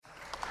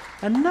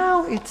And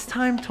now it's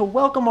time to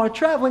welcome our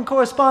traveling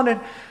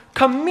correspondent,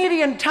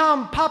 comedian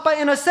Tom Papa,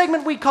 in a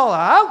segment we call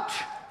Out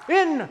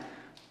in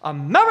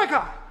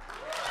America.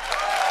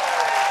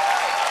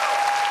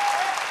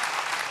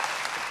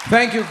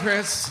 Thank you,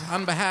 Chris.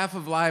 On behalf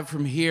of Live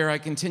From Here, I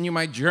continue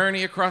my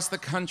journey across the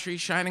country,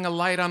 shining a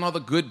light on all the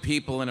good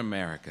people in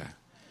America.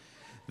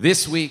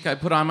 This week, I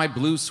put on my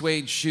blue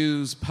suede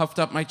shoes, puffed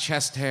up my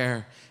chest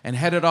hair, and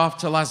headed off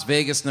to Las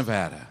Vegas,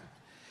 Nevada.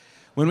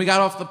 When we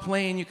got off the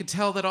plane, you could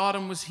tell that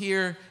autumn was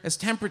here as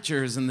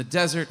temperatures in the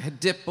desert had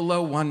dipped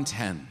below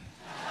 110.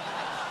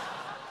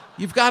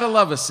 You've got to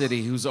love a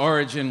city whose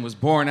origin was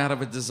born out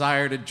of a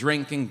desire to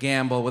drink and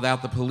gamble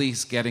without the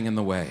police getting in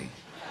the way.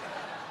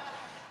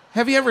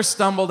 Have you ever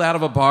stumbled out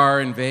of a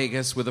bar in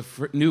Vegas with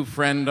a new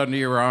friend under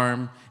your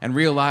arm and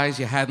realized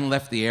you hadn't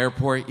left the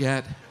airport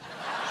yet?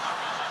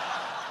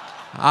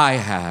 I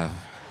have.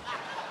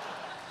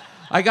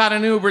 I got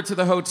an Uber to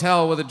the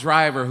hotel with a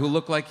driver who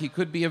looked like he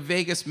could be a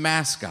Vegas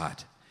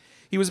mascot.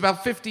 He was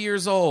about 50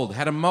 years old,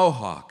 had a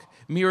mohawk,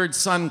 mirrored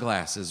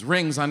sunglasses,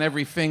 rings on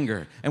every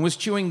finger, and was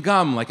chewing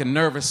gum like a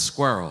nervous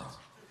squirrel.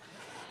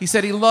 He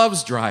said he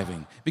loves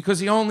driving because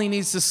he only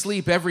needs to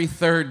sleep every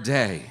third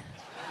day.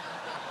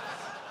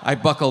 I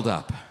buckled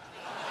up.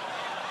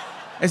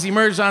 As he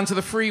merged onto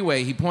the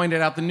freeway, he pointed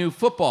out the new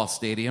football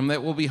stadium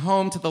that will be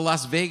home to the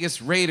Las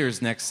Vegas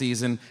Raiders next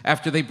season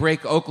after they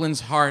break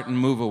Oakland's heart and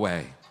move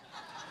away.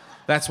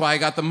 That's why I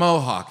got the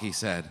mohawk, he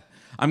said.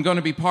 I'm going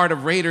to be part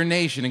of Raider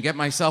Nation and get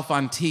myself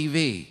on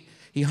TV.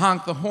 He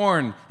honked the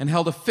horn and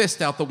held a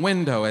fist out the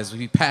window as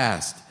we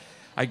passed.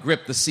 I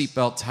gripped the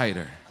seatbelt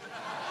tighter.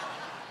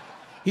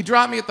 He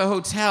dropped me at the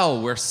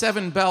hotel where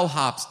 7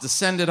 bellhops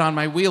descended on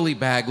my wheelie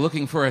bag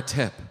looking for a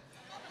tip.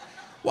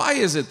 Why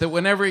is it that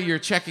whenever you're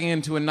checking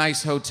into a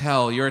nice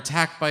hotel, you're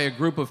attacked by a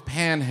group of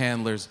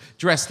panhandlers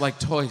dressed like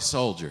toy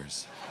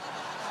soldiers?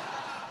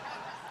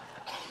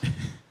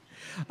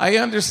 I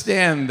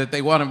understand that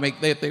they want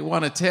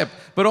to tip,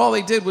 but all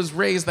they did was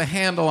raise the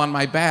handle on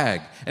my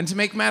bag. And to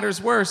make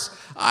matters worse,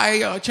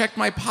 I checked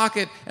my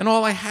pocket, and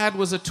all I had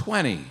was a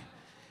 20.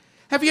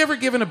 Have you ever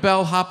given a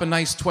bellhop a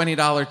nice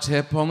 $20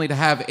 tip, only to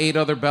have 8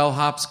 other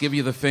bellhops give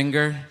you the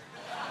finger?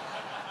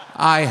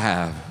 I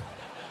have.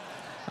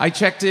 I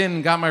checked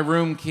in, got my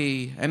room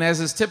key, and as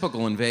is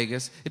typical in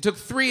Vegas, it took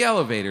 3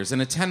 elevators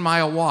and a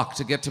 10-mile walk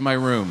to get to my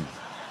room.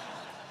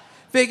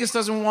 Vegas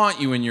doesn't want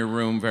you in your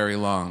room very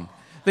long.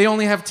 They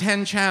only have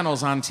 10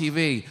 channels on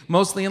TV,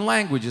 mostly in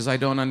languages I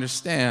don't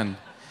understand.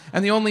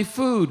 And the only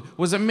food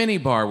was a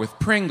minibar with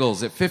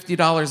Pringles at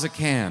 $50 a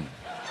can.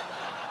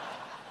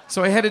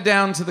 So I headed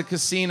down to the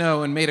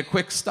casino and made a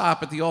quick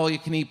stop at the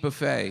all-you-can-eat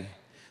buffet.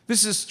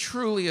 This is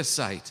truly a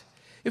sight.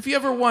 If you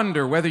ever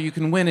wonder whether you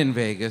can win in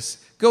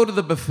Vegas, go to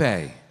the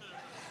buffet.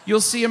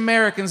 You'll see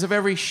Americans of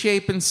every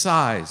shape and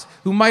size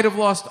who might have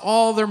lost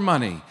all their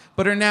money,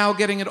 but are now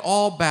getting it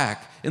all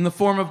back in the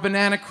form of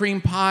banana cream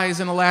pies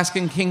and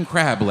Alaskan king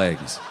crab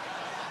legs.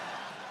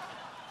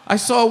 I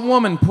saw a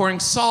woman pouring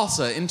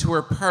salsa into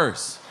her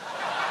purse.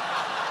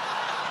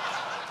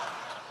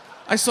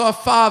 I saw a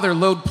father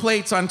load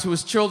plates onto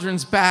his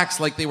children's backs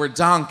like they were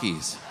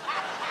donkeys.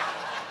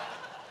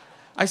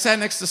 I sat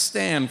next to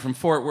Stan from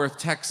Fort Worth,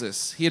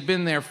 Texas. He had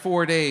been there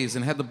 4 days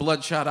and had the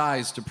bloodshot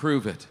eyes to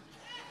prove it.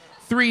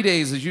 3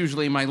 days is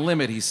usually my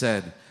limit, he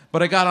said,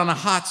 but I got on a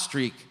hot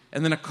streak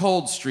and then a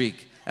cold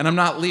streak, and I'm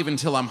not leaving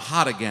till I'm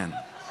hot again.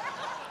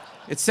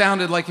 It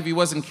sounded like if he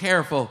wasn't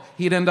careful,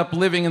 he'd end up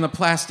living in the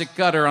plastic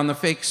gutter on the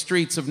fake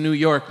streets of New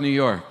York, New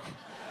York.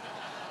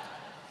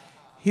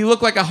 He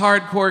looked like a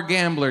hardcore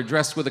gambler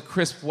dressed with a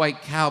crisp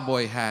white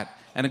cowboy hat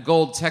and a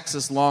gold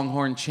Texas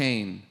Longhorn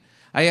chain.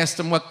 I asked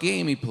him what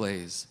game he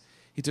plays.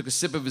 He took a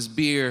sip of his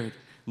beer,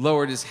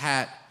 lowered his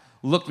hat,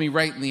 looked me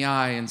right in the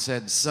eye, and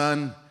said,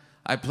 "Son,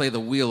 I play the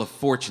Wheel of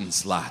Fortune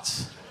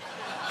slots."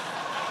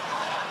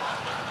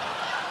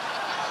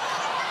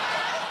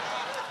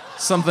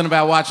 Something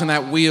about watching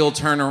that wheel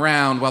turn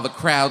around while the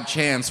crowd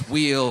chants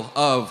 "Wheel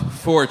of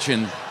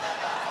Fortune"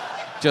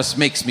 just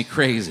makes me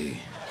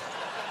crazy.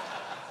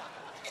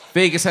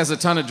 Vegas has a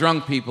ton of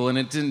drunk people, and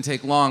it didn't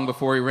take long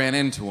before we ran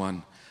into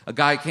one. A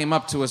guy came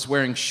up to us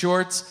wearing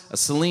shorts, a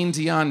Celine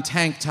Dion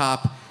tank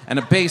top, and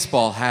a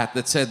baseball hat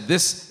that said,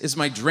 "This is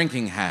my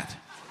drinking hat."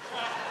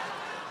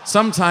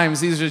 Sometimes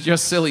these are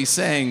just silly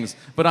sayings,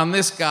 but on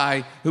this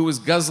guy, who was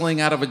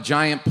guzzling out of a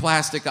giant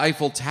plastic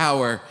Eiffel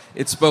Tower,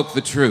 it spoke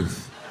the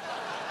truth.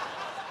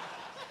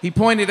 He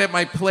pointed at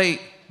my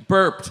plate,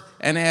 burped,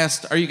 and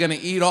asked, "Are you going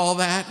to eat all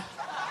that?"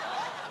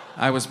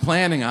 I was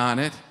planning on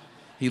it.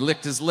 He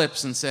licked his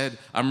lips and said,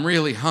 "I'm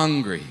really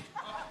hungry."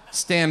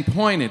 Stan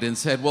pointed and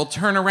said, "Well,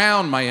 turn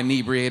around, my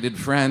inebriated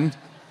friend."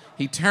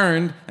 He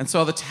turned and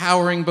saw the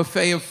towering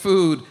buffet of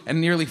food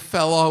and nearly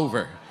fell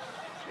over.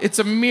 "It's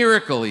a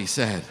miracle," he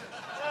said.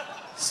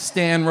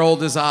 Stan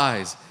rolled his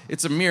eyes.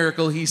 It's a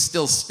miracle he's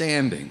still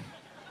standing.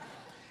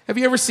 Have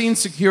you ever seen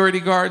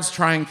security guards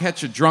try and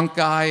catch a drunk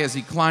guy as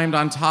he climbed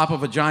on top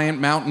of a giant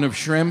mountain of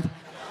shrimp?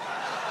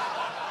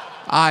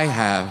 I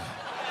have.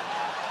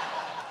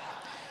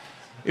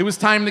 It was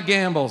time to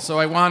gamble, so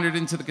I wandered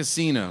into the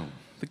casino.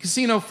 The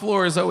casino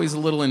floor is always a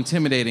little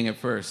intimidating at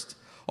first.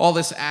 All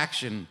this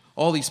action,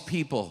 all these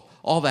people,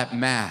 all that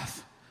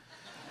math.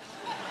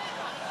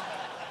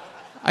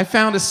 I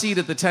found a seat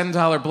at the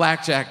 $10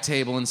 blackjack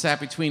table and sat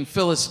between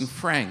Phyllis and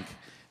Frank.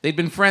 They'd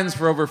been friends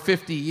for over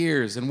 50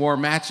 years and wore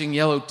matching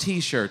yellow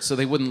t-shirts so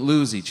they wouldn't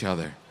lose each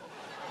other.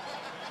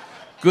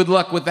 "Good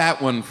luck with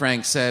that one,"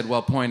 Frank said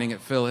while pointing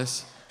at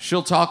Phyllis.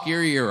 "She'll talk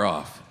your ear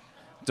off."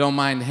 "Don't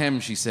mind him,"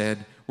 she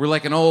said. "We're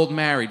like an old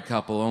married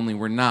couple, only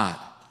we're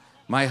not.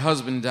 My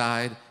husband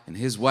died and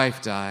his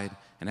wife died,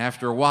 and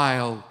after a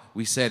while,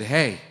 we said,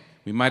 hey,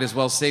 we might as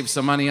well save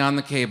some money on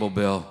the cable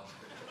bill.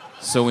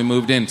 So we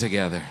moved in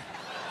together."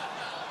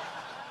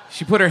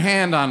 She put her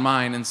hand on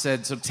mine and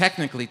said, "So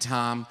technically,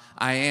 Tom,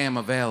 I am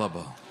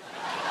available."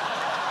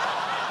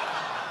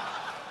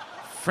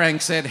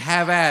 Frank said,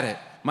 "Have at it.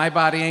 My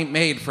body ain't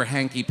made for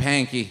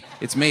hanky-panky.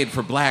 It's made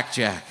for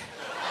blackjack."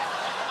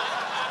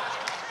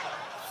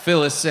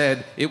 Phyllis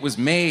said, "It was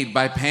made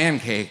by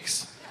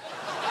pancakes."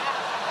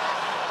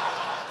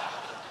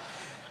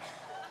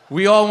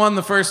 We all won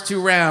the first 2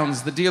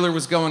 rounds. The dealer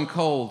was going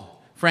cold.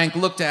 Frank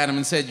looked at him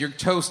and said, "You're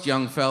toast,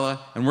 young fella,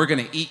 and we're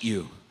going to eat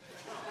you."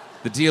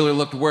 The dealer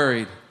looked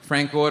worried.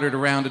 Frank ordered a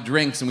round of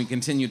drinks, and we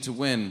continued to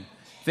win.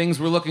 Things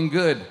were looking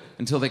good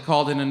until they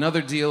called in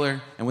another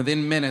dealer, and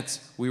within minutes,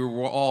 we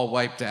were all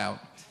wiped out.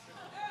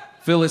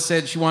 Phyllis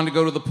said she wanted to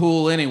go to the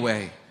pool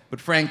anyway, but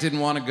Frank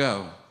didn't want to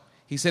go.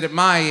 He said, "At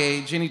my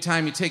age,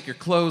 anytime you take your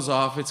clothes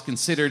off, it's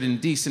considered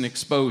indecent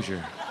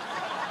exposure."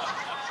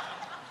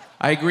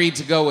 I agreed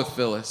to go with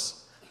Phyllis,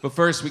 but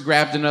first we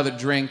grabbed another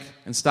drink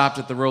and stopped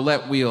at the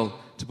roulette wheel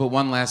to put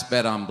one last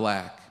bet on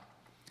black.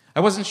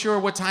 I wasn't sure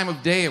what time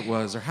of day it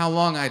was or how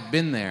long I'd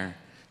been there.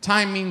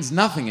 Time means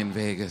nothing in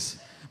Vegas.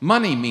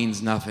 Money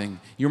means nothing.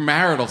 Your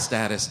marital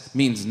status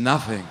means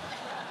nothing.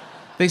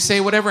 They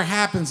say whatever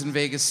happens in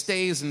Vegas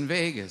stays in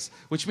Vegas,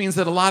 which means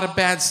that a lot of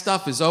bad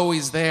stuff is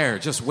always there,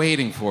 just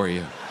waiting for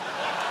you.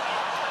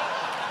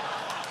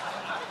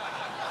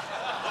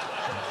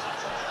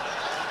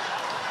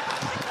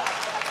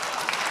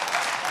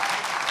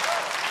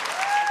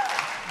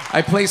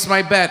 I placed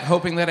my bet,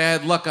 hoping that I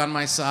had luck on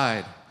my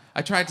side.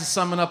 I tried to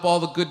summon up all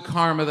the good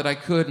karma that I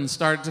could and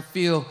started to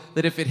feel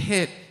that if it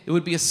hit, it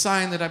would be a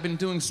sign that I've been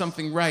doing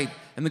something right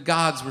and the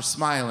gods were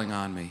smiling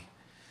on me.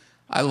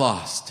 I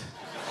lost.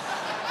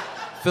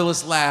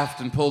 Phyllis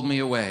laughed and pulled me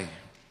away.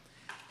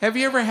 Have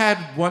you ever had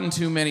one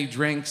too many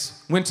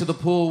drinks, went to the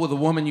pool with a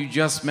woman you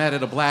just met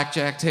at a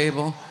blackjack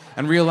table,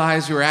 and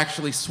realized you were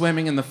actually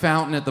swimming in the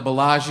fountain at the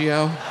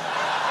Bellagio?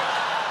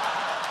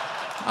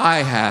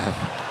 I have.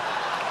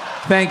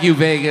 Thank you,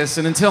 Vegas,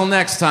 and until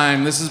next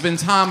time, this has been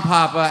Tom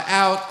Papa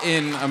out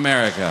in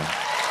America.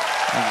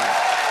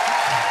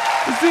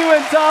 To see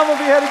when Tom will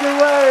be headed your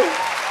way,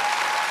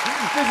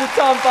 visit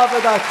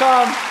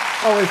tompapa.com.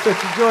 Always such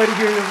a joy to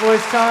hear your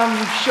voice, Tom.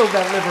 You showed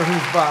that liver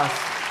who's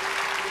boss.